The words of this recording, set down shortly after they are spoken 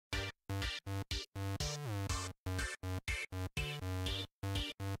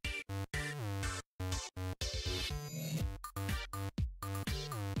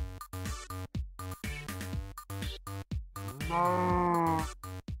Hello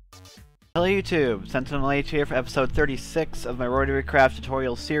YouTube, SentinalhMC here for episode 36 of my RotaryCraft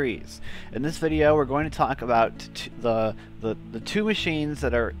tutorial series. In this video we're going to talk about the two machines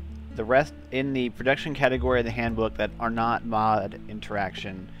that are the rest in the production category of the handbook that are not mod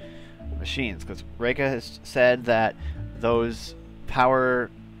interaction machines, because Reika has said that those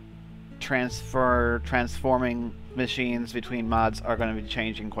power transforming machines between mods are going to be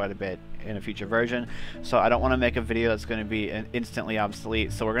changing quite a bit in a future version, so I don't want to make a video that's going to be instantly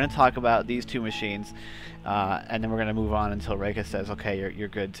obsolete. So we're going to talk about these two machines, and then we're going to move on until Reika says, okay, you're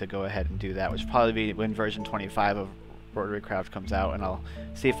good to go ahead and do that, which will probably be when version 25 of RotaryCraft comes out, and I'll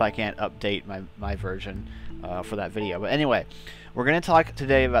see if I can't update my version for that video. But anyway, we're going to talk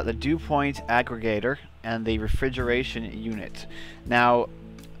today about the Dew Point Aggregator and the Refrigeration Unit. Now,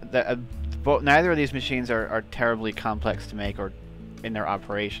 neither of these machines are terribly complex to make or in their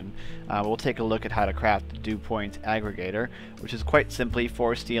operation. We'll take a look at how to craft the Dew Point Aggregator, which is quite simply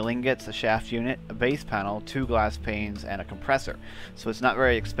 4 steel ingots, a shaft unit, a base panel, 2 glass panes, and a compressor. So it's not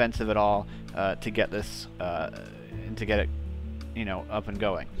very expensive at all to get this and to get it, up and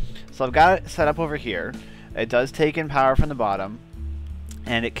going. So I've got it set up over here. It does take in power from the bottom,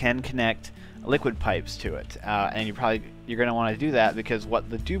 and it can connect liquid pipes to it. And you're going to want to do that because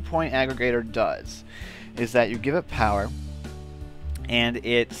what the Dew Point Aggregator does is that you give it power, and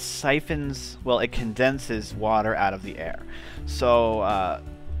it it condenses water out of the air. So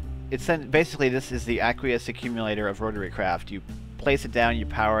basically this is the Aqueous Accumulator of RotaryCraft. You place it down, you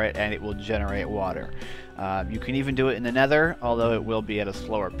power it, and it will generate water. You can even do it in the nether, although it will be at a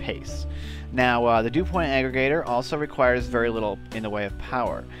slower pace. Now, the Dew Point Aggregator also requires very little in the way of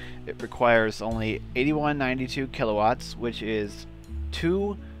power. It requires only 8192 kilowatts, which is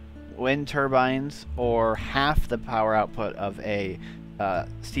 2 wind turbines or half the power output of a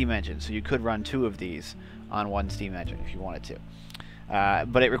steam engine. So you could run 2 of these on one steam engine if you wanted to.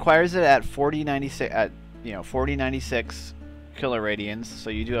 But it requires it at 4096 kiloradians,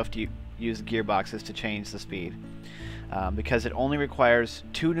 so you do have to use gearboxes to change the speed, because it only requires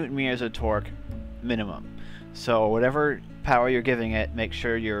 2 Newton meters of torque minimum. So whatever power you're giving it, make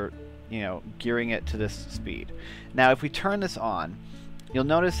sure you're gearing it to this speed. Now if we turn this on, you'll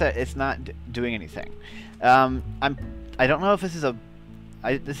notice that it's not doing anything. I don't know if this is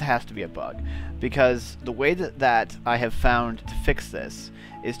this has to be a bug, because the way that I have found to fix this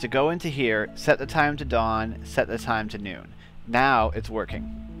is to go into here, set the time to dawn, set the time to noon. Now it's working,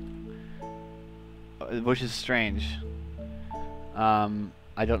 which is strange.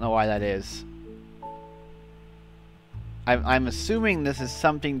 I don't know why that is. I'm assuming this is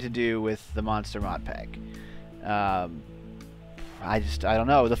something to do with the Monster Mod Pack. I don't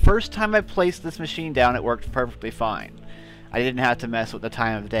know. The first time I placed this machine down, it worked perfectly fine. I didn't have to mess with the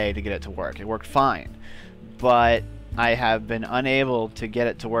time of day to get it to work. It worked fine. But I have been unable to get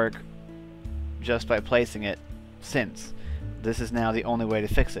it to work just by placing it since. This is now the only way to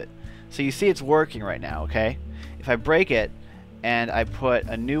fix it. So you see it's working right now, okay? If I break it and I put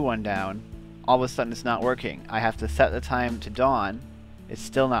a new one down, all of a sudden it's not working. I have to set the time to dawn. It's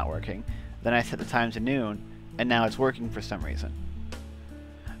still not working. Then I set the time to noon, and now it's working for some reason.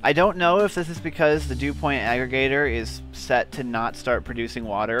 I don't know if this is because the Dew Point Aggregator is set to not start producing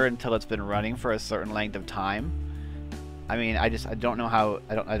water until it's been running for a certain length of time. I mean, I don't know how.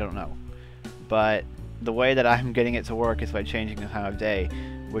 I don't know. But the way that I'm getting it to work is by changing the time of day,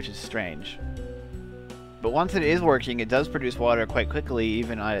 which is strange. But once it is working, it does produce water quite quickly,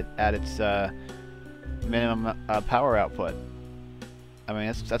 even at its minimum power output. I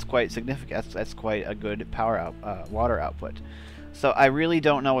mean, that's quite significant. That's quite a good water output. So I really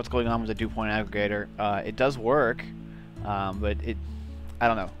don't know what's going on with the Dew Point Aggregator. It does work, but I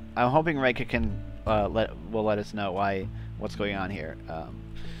don't know. I'm hoping Reika can will let us know what's going on here.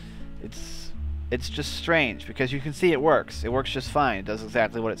 It's just strange because you can see it works. It works just fine. It does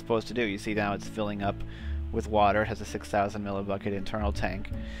exactly what it's supposed to do. You see now it's filling up with water. It has a 6,000 millibucket internal tank.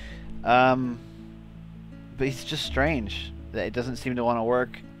 But it's just strange that it doesn't seem to want to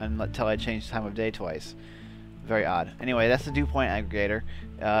work until I change the time of day twice. Very odd. Anyway, that's the Dew Point Aggregator.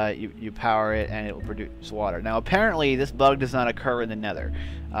 You power it and it will produce water. Now apparently this bug does not occur in the nether.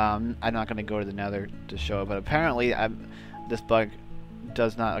 I'm not going to go to the nether to show it, but apparently this bug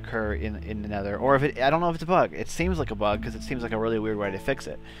does not occur in the nether. Or if I don't know if it's a bug. It seems like a bug because it seems like a really weird way to fix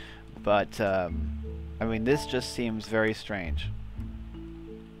it. But I mean, this just seems very strange.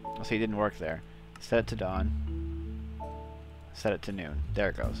 Oh, see, it didn't work there. Set it to dawn. Set it to noon. There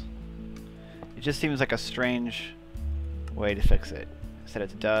it goes. It just seems like a strange way to fix it. Set it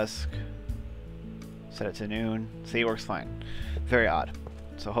to dusk. Set it to noon. See, it works fine. Very odd.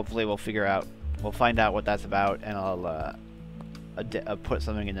 So hopefully we'll find out what that's about, and put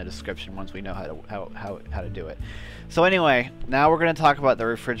something in the description once we know how to do it. So anyway, now we're going to talk about the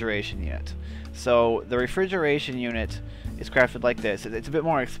refrigeration unit. So the refrigeration unit is crafted like this. It's a bit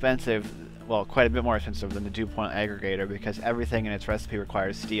more expensive, well, quite a bit more expensive than the Dew Point Aggregator, because everything in its recipe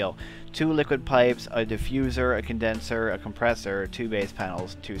requires steel. 2 liquid pipes, a diffuser, a condenser, a compressor, 2 base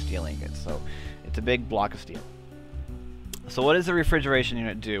panels, 2 steel ingots. So it's a big block of steel. So what does the refrigeration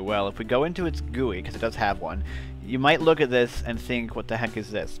unit do? Well, if we go into its GUI, because it does have one, you might look at this and think, what the heck is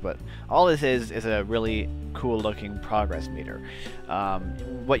this? But all this is a really cool looking progress meter.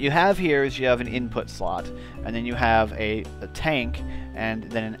 What you have here is you have an input slot, and then you have a tank, and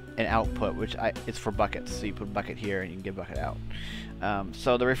then an output, which it's for buckets. So you put a bucket here and you can get a bucket out.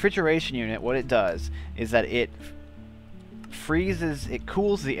 So the refrigeration unit, what it does is that it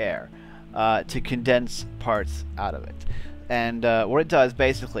cools the air to condense parts out of it. And what it does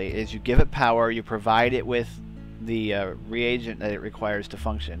basically is you give it power, you provide it with the reagent that it requires to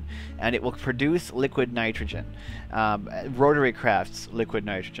function, and it will produce liquid nitrogen. RotaryCraft's liquid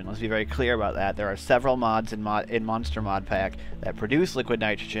nitrogen. Let's be very clear about that. There are several mods in Monster Mod Pack that produce liquid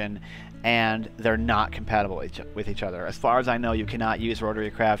nitrogen, and they're not compatible with each other. As far as I know, you cannot use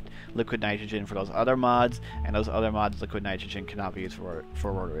RotaryCraft liquid nitrogen for those other mods, and those other mods liquid nitrogen cannot be used for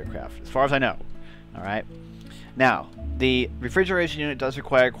RotaryCraft, as far as I know. Alright? Now, the refrigeration unit does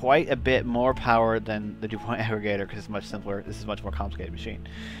require quite a bit more power than the Dew Point Aggregator, because it's much simpler. This is a much more complicated machine.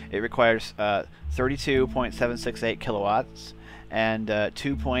 It requires 32.768 kilowatts and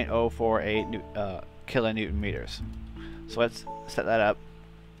 2.048 kilonewton meters. So let's set that up.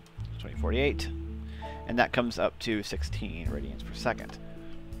 2048, and that comes up to 16 radians per second.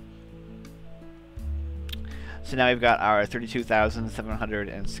 So now we've got our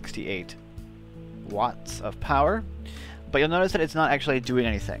 32,768 watts of power, but you'll notice that it's not actually doing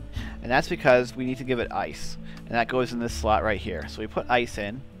anything, and that's because we need to give it ice, and that goes in this slot right here. So we put ice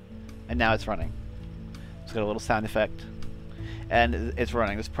in, and now it's running. It's got a little sound effect, and it's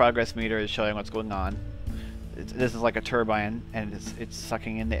running. This progress meter is showing what's going on. This is like a turbine, and it's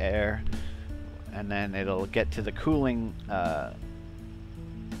sucking in the air, and then it'll get to the cooling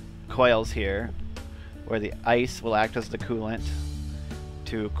coils here, where the ice will act as the coolant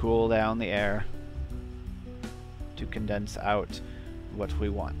to cool down the air to condense out what we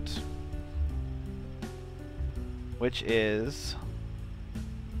want, which is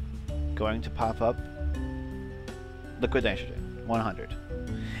going to pop up liquid nitrogen 100.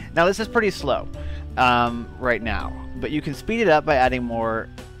 Now this is pretty slow right now, but you can speed it up by adding more,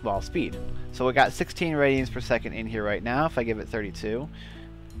 well, speed. So we got 16 radians per second in here right now. If I give it 32,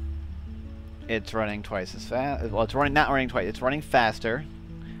 it's running twice as fast. Well, it's not running twice, it's running faster.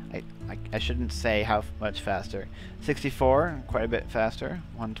 I shouldn't say how much faster. 64, quite a bit faster.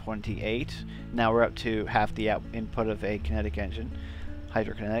 128. Now we're up to half the input of a kinetic engine,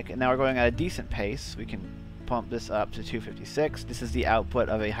 hydrokinetic, and now we're going at a decent pace. We can pump this up to 256. This is the output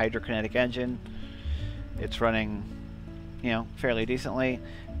of a hydrokinetic engine. It's running, you know, fairly decently.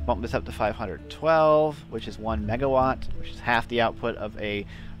 Bump this up to 512, which is 1 megawatt, which is half the output of a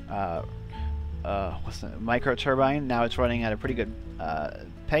micro turbine. Now it's running at a pretty good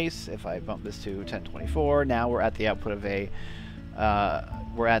pace. If I bump this to 1024, now we're at the output of a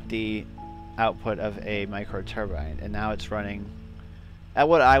micro turbine, and now it's running at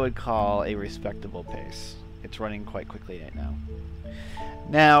what I would call a respectable pace. It's running quite quickly right now.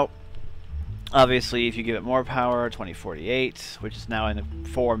 Now, obviously, if you give it more power, 2048, which is now in the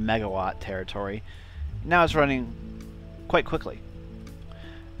 4 megawatt territory, now it's running quite quickly.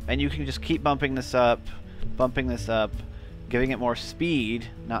 And you can just keep bumping this up, giving it more speed,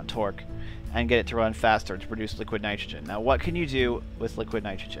 not torque, and get it to run faster to produce liquid nitrogen. Now, what can you do with liquid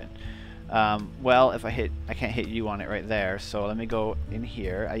nitrogen? Well, if I can't hit U on it right there, so let me go in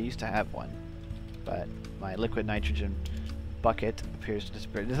here. I used to have one, but my liquid nitrogen bucket appears to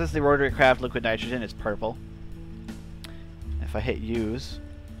disappear. This is the RotaryCraft liquid nitrogen. It's purple. If I hit use,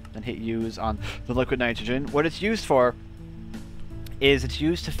 then hit use on the liquid nitrogen, what it's used for is it's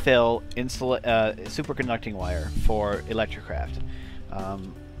used to fill superconducting wire for ElectraCraft.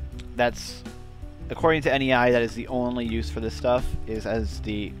 That's, according to NEI, that is the only use for this stuff, is as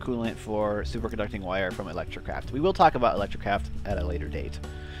the coolant for superconducting wire from ElectraCraft. We will talk about ElectraCraft at a later date.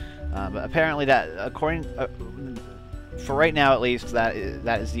 But apparently that, according, for right now at least, that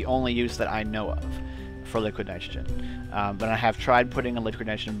is the only use that I know of for liquid nitrogen. But I have tried putting a liquid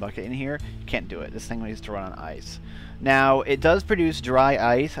nitrogen bucket in here. You can't do it. This thing needs to run on ice. Now, it does produce dry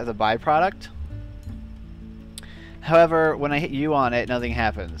ice as a byproduct. However, when I hit U on it, nothing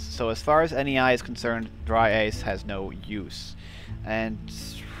happens. So as far as NEI is concerned, dry ice has no use. And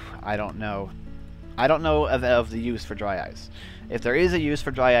I don't know of the use for dry ice. If there is a use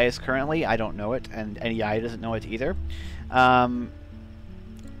for dry ice currently, I don't know it, and NEI doesn't know it either.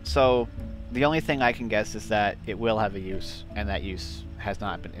 So the only thing I can guess is that it will have a use, and that use has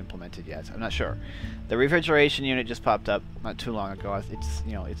not been implemented yet. I'm not sure. The refrigeration unit just popped up not too long ago. It's,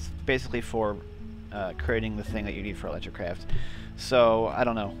 you know, it's basically for creating the thing that you need for RotaryCraft. So I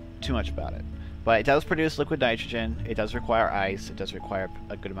don't know too much about it. But it does produce liquid nitrogen, it does require ice, it does require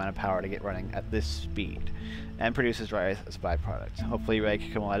a good amount of power to get running at this speed, and produces dry ice as a byproduct. Hopefully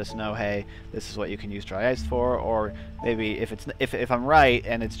Reika can let us know, hey, this is what you can use dry ice for, or maybe if I'm right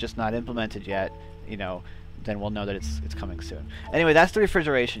and it's just not implemented yet, you know, then we'll know that it's coming soon. Anyway, that's the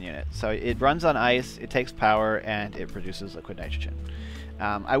refrigeration unit. So it runs on ice, it takes power, and it produces liquid nitrogen.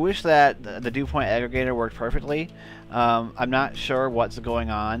 I wish that the Dew Point Aggregator worked perfectly. I'm not sure what's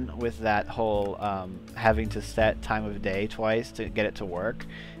going on with that whole having to set time of day twice to get it to work.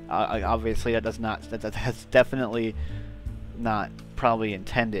 Obviously, that's definitely not probably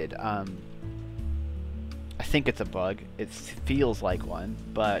intended. I think it's a bug. It feels like one,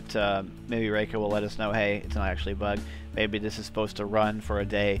 but maybe Reika will let us know, hey, it's not actually a bug. Maybe this is supposed to run for a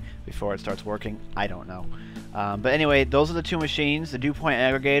day before it starts working. I don't know. But anyway, those are the two machines. The Dew Point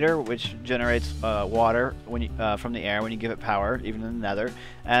Aggregator, which generates water when from the air when you give it power, even in the nether,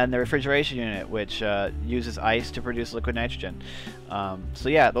 and the refrigeration unit, which uses ice to produce liquid nitrogen. So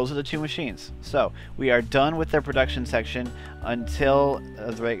yeah, those are the two machines. So we are done with their production section until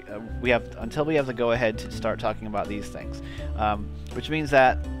we have the go-ahead to start talking about these things, which means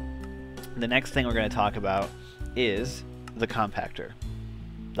that the next thing we're going to talk about is the compactor.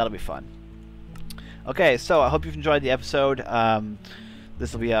 That'll be fun. Okay, so I hope you've enjoyed the episode.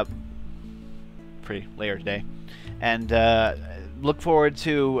 This will be up pretty later today. And look forward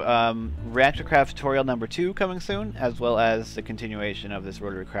to RotaryCraft tutorial number 2 coming soon, as well as the continuation of this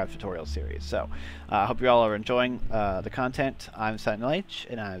RotaryCraft tutorial series. So I hope you all are enjoying the content. I'm SentinalhMC,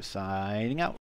 and I'm signing out.